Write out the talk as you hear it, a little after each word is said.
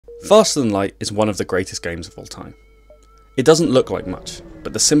Faster Than Light is one of the greatest games of all time. It doesn't look like much,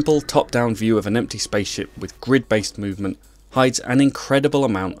 but the simple top-down view of an empty spaceship with grid-based movement hides an incredible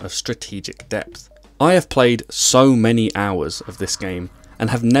amount of strategic depth. I have played so many hours of this game and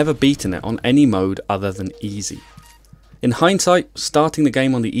have never beaten it on any mode other than easy. In hindsight, starting the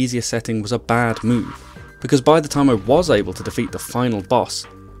game on the easier setting was a bad move, because by the time I was able to defeat the final boss,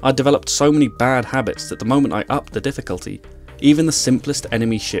 I'd developed so many bad habits that the moment I upped the difficulty, even the simplest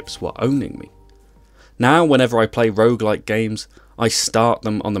enemy ships were owning me. Now, whenever I play roguelike games, I start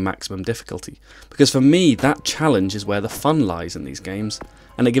them on the maximum difficulty, because for me that challenge is where the fun lies in these games,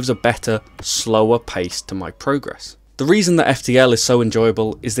 and it gives a better, slower pace to my progress. The reason that FTL is so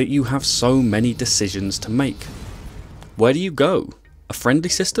enjoyable is that you have so many decisions to make. Where do you go? A friendly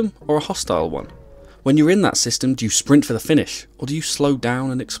system or a hostile one? When you're in that system, do you sprint for the finish, or do you slow down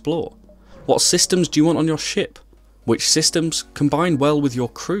and explore? What systems do you want on your ship? Which systems combine well with your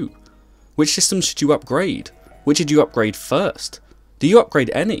crew? Which systems should you upgrade? Which should you upgrade first? Do you upgrade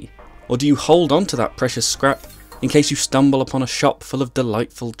any? Or do you hold on to that precious scrap in case you stumble upon a shop full of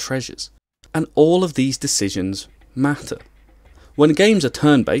delightful treasures? And all of these decisions matter. When games are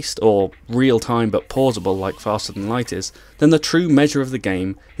turn-based, or real-time but pausable like Faster Than Light is, then the true measure of the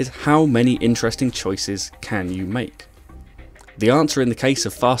game is how many interesting choices can you make. The answer in the case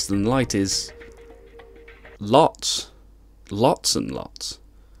of Faster Than Light is lots. Lots and lots.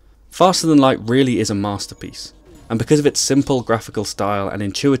 Faster Than Light really is a masterpiece, and because of its simple graphical style and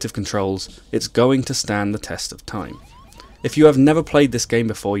intuitive controls, it's going to stand the test of time. If you have never played this game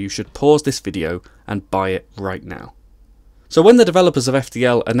before, you should pause this video and buy it right now. So when the developers of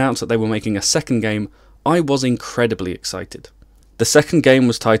FTL announced that they were making a second game, I was incredibly excited. The second game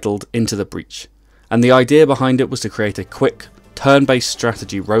was titled Into the Breach, and the idea behind it was to create a quick, turn-based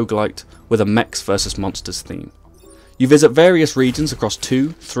strategy roguelite with a mechs versus monsters theme. You visit various regions across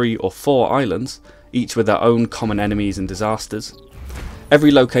 2, 3 or 4 islands, each with their own common enemies and disasters.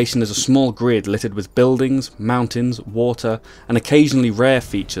 Every location is a small grid littered with buildings, mountains, water, and occasionally rare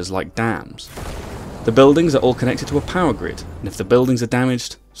features like dams. The buildings are all connected to a power grid, and if the buildings are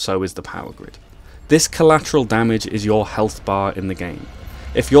damaged, so is the power grid. This collateral damage is your health bar in the game.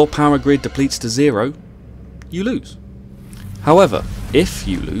 If your power grid depletes to 0, you lose. However, if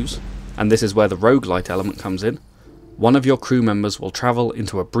you lose, and this is where the roguelite element comes in, one of your crew members will travel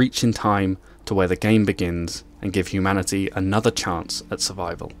into a breach in time to where the game begins and give humanity another chance at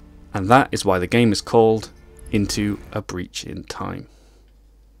survival. And that is why the game is called Into a Breach in Time.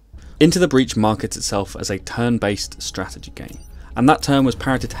 Into the Breach markets itself as a turn-based strategy game, and that term was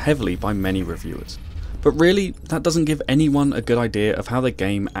parroted heavily by many reviewers. But really, that doesn't give anyone a good idea of how the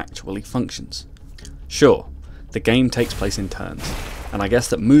game actually functions. Sure, the game takes place in turns, and I guess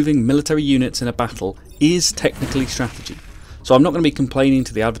that moving military units in a battle is technically strategy, so I'm not going to be complaining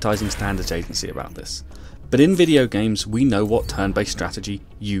to the Advertising Standards Agency about this. But in video games, we know what turn-based strategy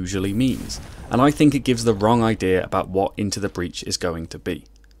usually means, and I think it gives the wrong idea about what Into the Breach is going to be.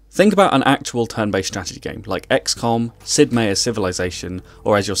 Think about an actual turn-based strategy game like XCOM, Sid Meier's Civilization,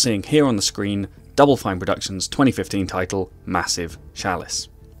 or as you're seeing here on the screen, Double Fine Productions' 2015 title, Massive Chalice.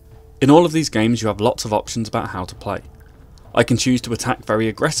 In all of these games you have lots of options about how to play. I can choose to attack very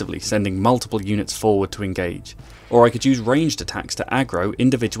aggressively, sending multiple units forward to engage, or I could use ranged attacks to aggro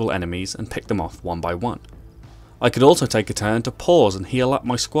individual enemies and pick them off one by one. I could also take a turn to pause and heal up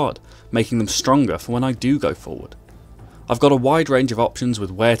my squad, making them stronger for when I do go forward. I've got a wide range of options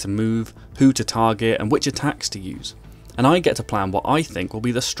with where to move, who to target and which attacks to use, and I get to plan what I think will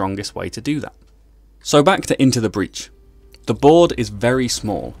be the strongest way to do that. So back to Into the Breach. The board is very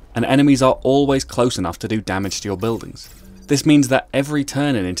small, and enemies are always close enough to do damage to your buildings. This means that every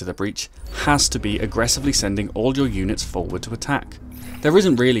turn in Into the Breach has to be aggressively sending all your units forward to attack. There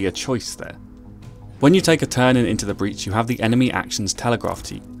isn't really a choice there. When you take a turn in Into the Breach, you have the enemy actions telegraphed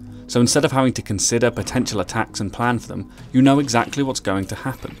to you. So instead of having to consider potential attacks and plan for them, you know exactly what's going to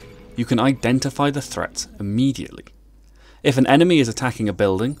happen. You can identify the threats immediately. If an enemy is attacking a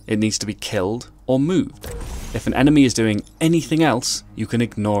building, it needs to be killed or moved. If an enemy is doing anything else, you can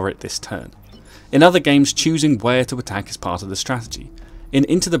ignore it this turn. In other games, choosing where to attack is part of the strategy. In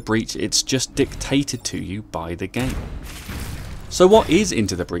Into the Breach, it's just dictated to you by the game. So what is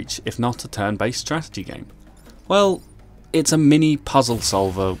Into the Breach if not a turn-based strategy game? Well, it's a mini puzzle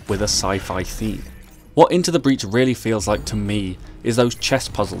solver with a sci-fi theme. What Into the Breach really feels like to me is those chess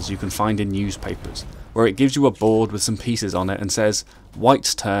puzzles you can find in newspapers, where it gives you a board with some pieces on it and says,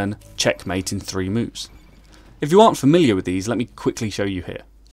 white's turn, checkmate in 3 moves. If you aren't familiar with these, let me quickly show you here.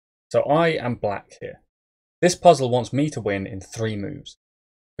 So I am black here. This puzzle wants me to win in 3 moves.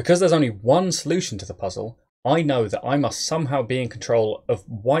 Because there's only one solution to the puzzle, I know that I must somehow be in control of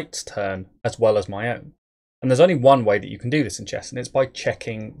white's turn as well as my own. And there's only one way that you can do this in chess, and it's by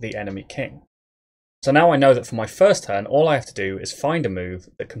checking the enemy king. So now I know that for my first turn, all I have to do is find a move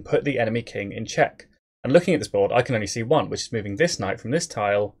that can put the enemy king in check. And looking at this board, I can only see one, which is moving this knight from this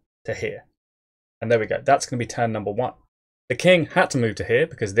tile to here. And there we go, that's going to be turn number 1. The king had to move to here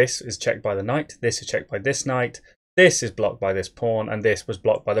because this is checked by the knight, this is checked by this knight, this is blocked by this pawn, and this was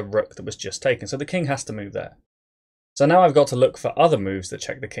blocked by the rook that was just taken. So the king has to move there. So now I've got to look for other moves that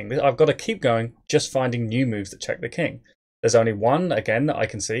check the king. I've got to keep going, just finding new moves that check the king. There's only one, again, that I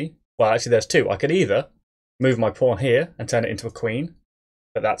can see. Well, actually there's two. I could either move my pawn here and turn it into a queen,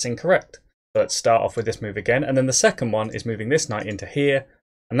 but that's incorrect. So let's start off with this move again. And then the second one is moving this knight into here,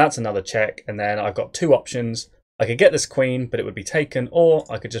 and that's another check. And then I've got two options. I could get this queen, but it would be taken, or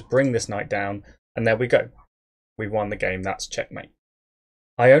I could just bring this knight down, and there we go. We won the game, that's checkmate.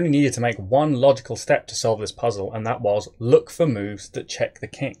 I only needed to make one logical step to solve this puzzle, and that was look for moves that check the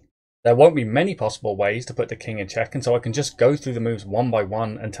king. There won't be many possible ways to put the king in check, and so I can just go through the moves one by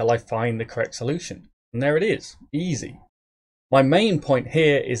one until I find the correct solution. And there it is, easy. My main point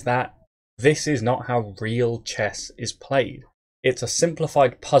here is that this is not how real chess is played. It's a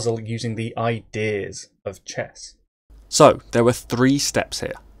simplified puzzle using the ideas of chess. So, there were 3 steps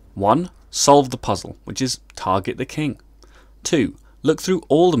here. 1. Solve the puzzle, which is target the king. 2. Look through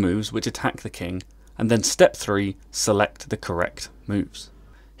all the moves which attack the king, and then step 3, select the correct moves.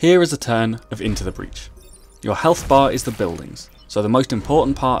 Here is a turn of Into the Breach. Your health bar is the buildings, so the most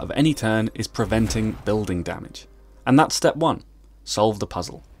important part of any turn is preventing building damage. And that's step 1, solve the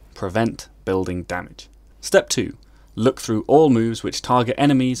puzzle, prevent building damage. Step 2, look through all moves which target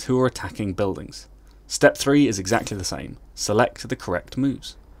enemies who are attacking buildings. Step 3 is exactly the same, select the correct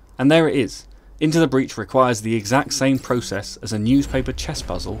moves. And there it is. Into the Breach requires the exact same process as a newspaper chess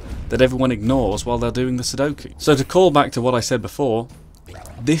puzzle that everyone ignores while they're doing the Sudoku. So to call back to what I said before,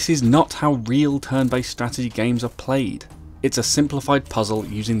 this is not how real turn-based strategy games are played. It's a simplified puzzle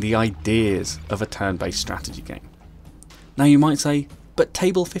using the ideas of a turn-based strategy game. Now you might say, but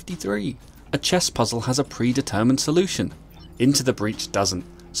table 53, a chess puzzle has a predetermined solution. Into the Breach doesn't,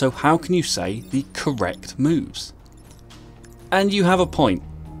 so how can you say the correct moves? And you have a point.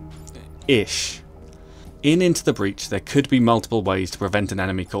 Ish. In Into the Breach there could be multiple ways to prevent an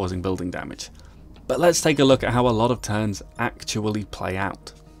enemy causing building damage, but let's take a look at how a lot of turns actually play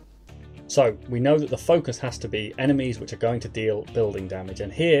out. So we know that the focus has to be enemies which are going to deal building damage,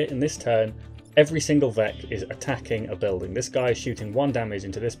 and here in this turn every single Vec is attacking a building. This guy is shooting 1 damage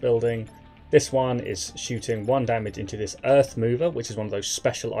into this building, this one is shooting 1 damage into this earth mover, which is one of those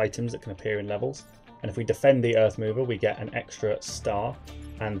special items that can appear in levels, and if we defend the earth mover we get an extra star.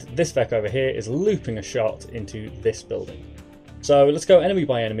 And this Vec over here is looping a shot into this building. So let's go enemy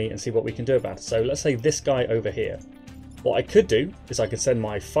by enemy and see what we can do about it. So let's say this guy over here. What I could do is I could send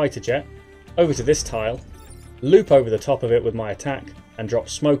my fighter jet over to this tile, loop over the top of it with my attack, and drop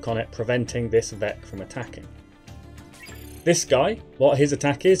smoke on it, preventing this Vec from attacking. This guy, what his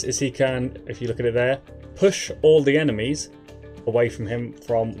attack is he can, if you look at it there, push all the enemies away from him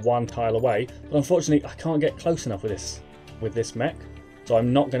from 1 tile away. But unfortunately I can't get close enough with this mech. So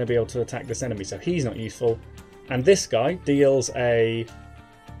I'm not going to be able to attack this enemy, so he's not useful. And this guy deals a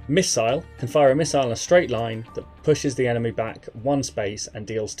missile, can fire a missile in a straight line that pushes the enemy back 1 space and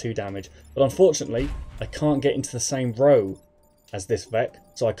deals 2 damage. But unfortunately, I can't get into the same row as this Vec,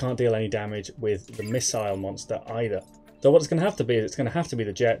 so I can't deal any damage with the missile monster either. So what it's going to have to be is it's going to have to be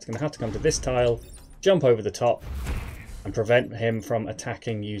the jet. It's going to have to come to this tile, jump over the top, and prevent him from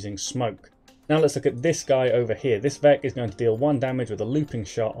attacking using smoke. Now let's look at this guy over here. This Vec is going to deal 1 damage with a looping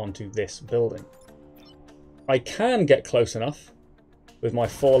shot onto this building. I can get close enough with my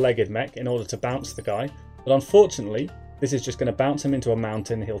 4-legged mech in order to bounce the guy, but unfortunately this is just going to bounce him into a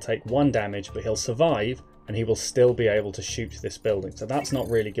mountain. He'll take 1 damage, but he'll survive and he will still be able to shoot this building, so that's not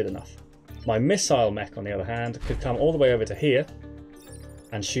really good enough. My missile mech on the other hand could come all the way over to here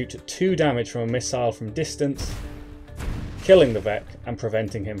and shoot 2 damage from a missile from distance, killing the Vec and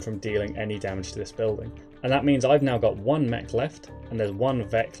preventing him from dealing any damage to this building. And that means I've now got 1 mech left and there's 1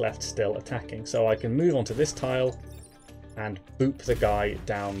 Vec left still attacking. So I can move onto this tile and boop the guy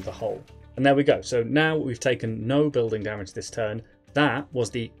down the hole. And there we go. So now we've taken no building damage this turn. That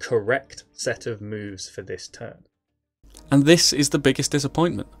was the correct set of moves for this turn. And this is the biggest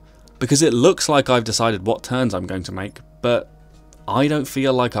disappointment, because it looks like I've decided what turns I'm going to make, but I don't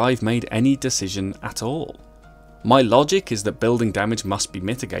feel like I've made any decision at all. My logic is that building damage must be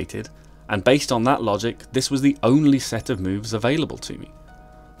mitigated, and based on that logic, this was the only set of moves available to me.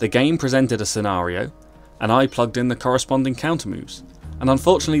 The game presented a scenario, and I plugged in the corresponding counter moves, and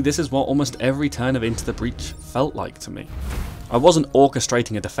unfortunately this is what almost every turn of Into the Breach felt like to me. I wasn't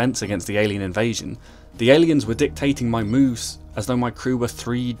orchestrating a defence against the alien invasion, the aliens were dictating my moves as though my crew were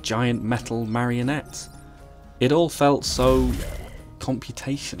 3 giant metal marionettes. It all felt so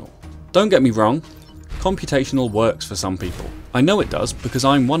computational. Don't get me wrong, computational works for some people. I know it does because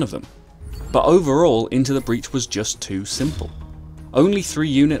I'm one of them. But overall, Into the Breach was just too simple. Only 3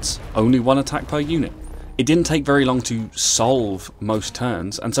 units, only 1 attack per unit. It didn't take very long to solve most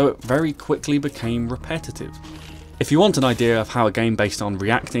turns, and so it very quickly became repetitive. If you want an idea of how a game based on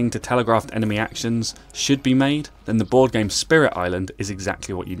reacting to telegraphed enemy actions should be made, then the board game Spirit Island is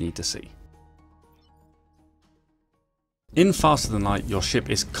exactly what you need to see. In Faster Than Light, your ship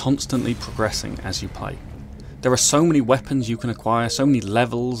is constantly progressing as you play. There are so many weapons you can acquire, so many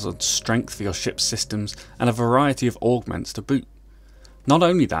levels and strength for your ship's systems, and a variety of augments to boot. Not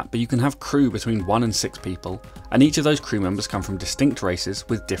only that, but you can have crew between 1 and 6 people, and each of those crew members come from distinct races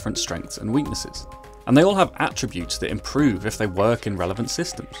with different strengths and weaknesses. And they all have attributes that improve if they work in relevant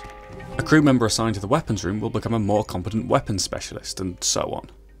systems. A crew member assigned to the weapons room will become a more competent weapons specialist, and so on.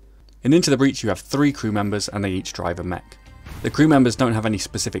 In Into the Breach you have 3 crew members and they each drive a mech. The crew members don't have any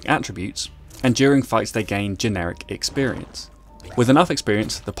specific attributes, and during fights they gain generic experience. With enough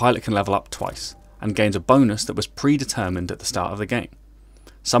experience, the pilot can level up twice, and gains a bonus that was predetermined at the start of the game.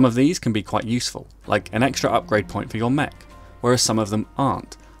 Some of these can be quite useful, like an extra upgrade point for your mech, whereas some of them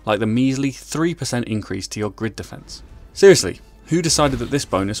aren't, like the measly 3% increase to your grid defense. Seriously, who decided that this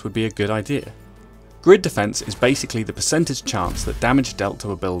bonus would be a good idea? Grid defense is basically the percentage chance that damage dealt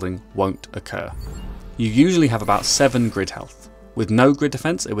to a building won't occur. You usually have about 7 grid health. With no grid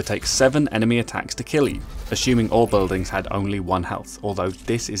defense, it would take 7 enemy attacks to kill you, assuming all buildings had only 1 health, although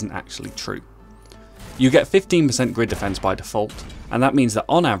this isn't actually true. You get 15% grid defense by default, and that means that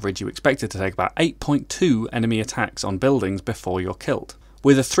on average you expected to take about 8.2 enemy attacks on buildings before you're killed.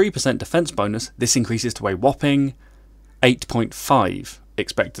 With a 3% defense bonus, this increases to a whopping 8.5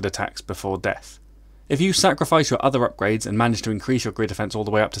 expected attacks before death. If you sacrifice your other upgrades and manage to increase your grid defense all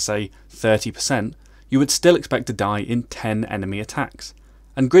the way up to say 30%, you would still expect to die in 10 enemy attacks,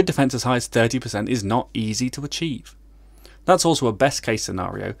 and grid defense as high as 30% is not easy to achieve. That's also a best case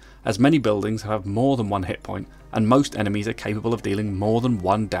scenario, as many buildings have more than 1 hit point, and most enemies are capable of dealing more than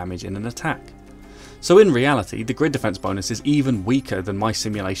 1 damage in an attack. So in reality, the grid defense bonus is even weaker than my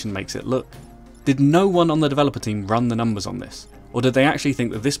simulation makes it look. Did no one on the developer team run the numbers on this, or did they actually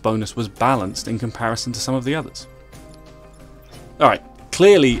think that this bonus was balanced in comparison to some of the others? Alright,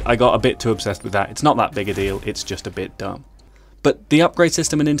 clearly I got a bit too obsessed with that. It's not that big a deal, it's just a bit dumb. But the upgrade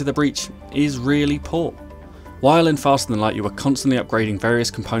system in Into the Breach is really poor. While in Faster Than Light you are constantly upgrading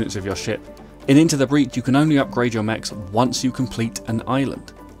various components of your ship, in Into the Breach you can only upgrade your mechs once you complete an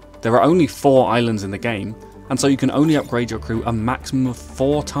island. There are only 4 islands in the game, and so you can only upgrade your crew a maximum of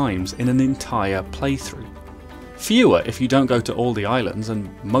 4 times in an entire playthrough. Fewer if you don't go to all the islands, and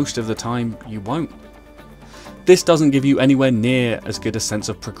most of the time you won't. This doesn't give you anywhere near as good a sense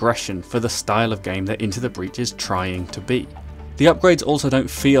of progression for the style of game that Into the Breach is trying to be. The upgrades also don't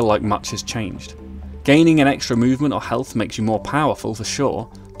feel like much has changed. Gaining an extra movement or health makes you more powerful for sure,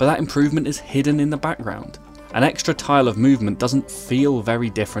 but that improvement is hidden in the background. An extra tile of movement doesn't feel very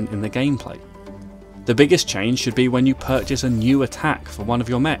different in the gameplay. The biggest change should be when you purchase a new attack for one of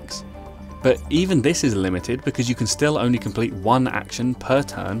your mechs. But even this is limited because you can still only complete 1 action per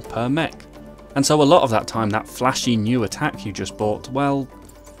turn per mech. And so a lot of that time that flashy new attack you just bought, well,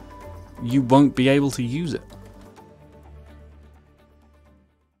 you won't be able to use it.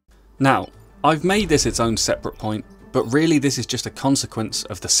 Now, I've made this its own separate point, but really this is just a consequence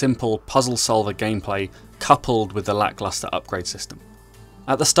of the simple puzzle solver gameplay coupled with the lackluster upgrade system.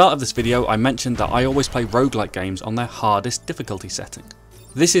 At the start of this video I mentioned that I always play roguelike games on their hardest difficulty setting.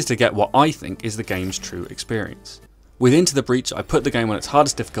 This is to get what I think is the game's true experience. With Into the Breach I put the game on its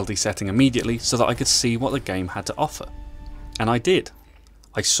hardest difficulty setting immediately so that I could see what the game had to offer. And I did.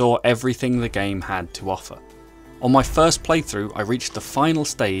 I saw everything the game had to offer. On my first playthrough I reached the final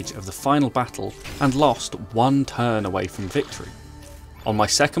stage of the final battle and lost 1 turn away from victory. On my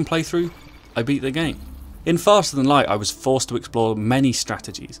second playthrough I beat the game. In Faster Than Light I was forced to explore many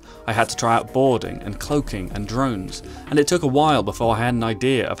strategies. I had to try out boarding and cloaking and drones, and it took a while before I had an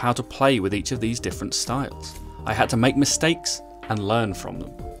idea of how to play with each of these different styles. I had to make mistakes and learn from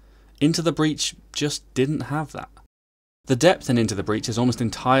them. Into the Breach just didn't have that. The depth in Into the Breach is almost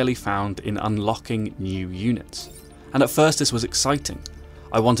entirely found in unlocking new units. And at first this was exciting.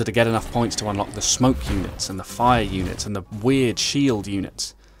 I wanted to get enough points to unlock the smoke units and the fire units and the weird shield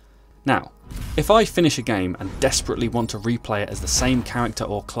units. Now, if I finish a game and desperately want to replay it as the same character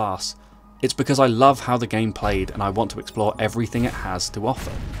or class, It's because I love how the game played and I want to explore everything it has to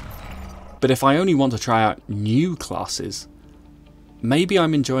offer. But if I only want to try out new classes, maybe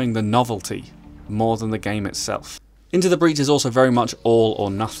I'm enjoying the novelty more than the game itself. Into the Breach is also very much all or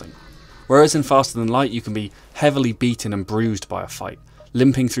nothing. Whereas in Faster Than Light you can be heavily beaten and bruised by a fight,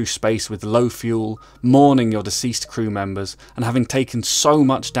 limping through space with low fuel, mourning your deceased crew members, and having taken so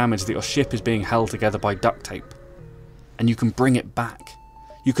much damage that your ship is being held together by duct tape. And you can bring it back.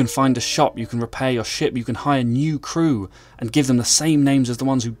 You can find a shop, you can repair your ship, you can hire new crew and give them the same names as the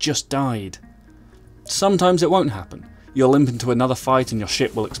ones who just died. Sometimes it won't happen. You'll limp into another fight and your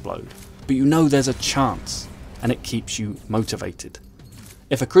ship will explode. But you know there's a chance, and it keeps you motivated.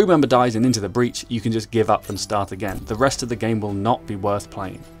 If a crew member dies in Into the Breach, you can just give up and start again. The rest of the game will not be worth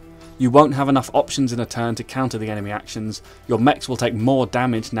playing. You won't have enough options in a turn to counter the enemy actions, your mechs will take more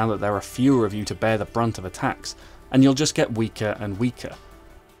damage now that there are fewer of you to bear the brunt of attacks, and you'll just get weaker and weaker.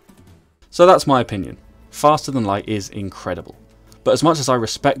 So that's my opinion. Faster Than Light is incredible. But as much as I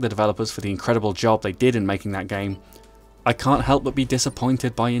respect the developers for the incredible job they did in making that game, I can't help but be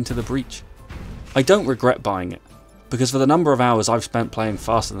disappointed by Into the Breach. I don't regret buying it, because for the number of hours I've spent playing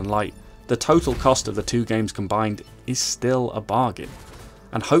Faster Than Light, the total cost of the two games combined is still a bargain,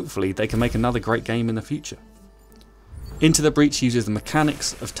 and hopefully they can make another great game in the future. Into the Breach uses the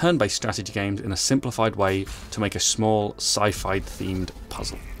mechanics of turn-based strategy games in a simplified way to make a small sci-fi themed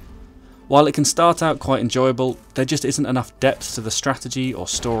puzzle. While it can start out quite enjoyable, there just isn't enough depth to the strategy or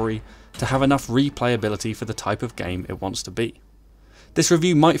story to have enough replayability for the type of game it wants to be. This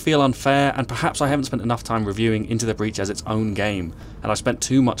review might feel unfair, and perhaps I haven't spent enough time reviewing Into the Breach as its own game, and I spent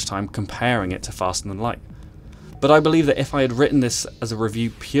too much time comparing it to Faster Than Light. But I believe that if I had written this as a review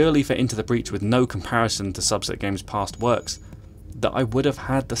purely for Into the Breach with no comparison to Subset Games' past works, that I would have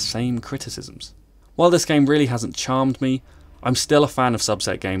had the same criticisms. While this game really hasn't charmed me, I'm still a fan of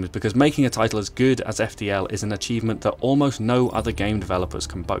Subset Games because making a title as good as FTL is an achievement that almost no other game developers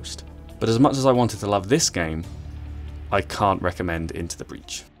can boast. But as much as I wanted to love this game, I can't recommend Into the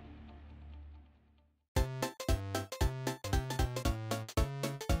Breach.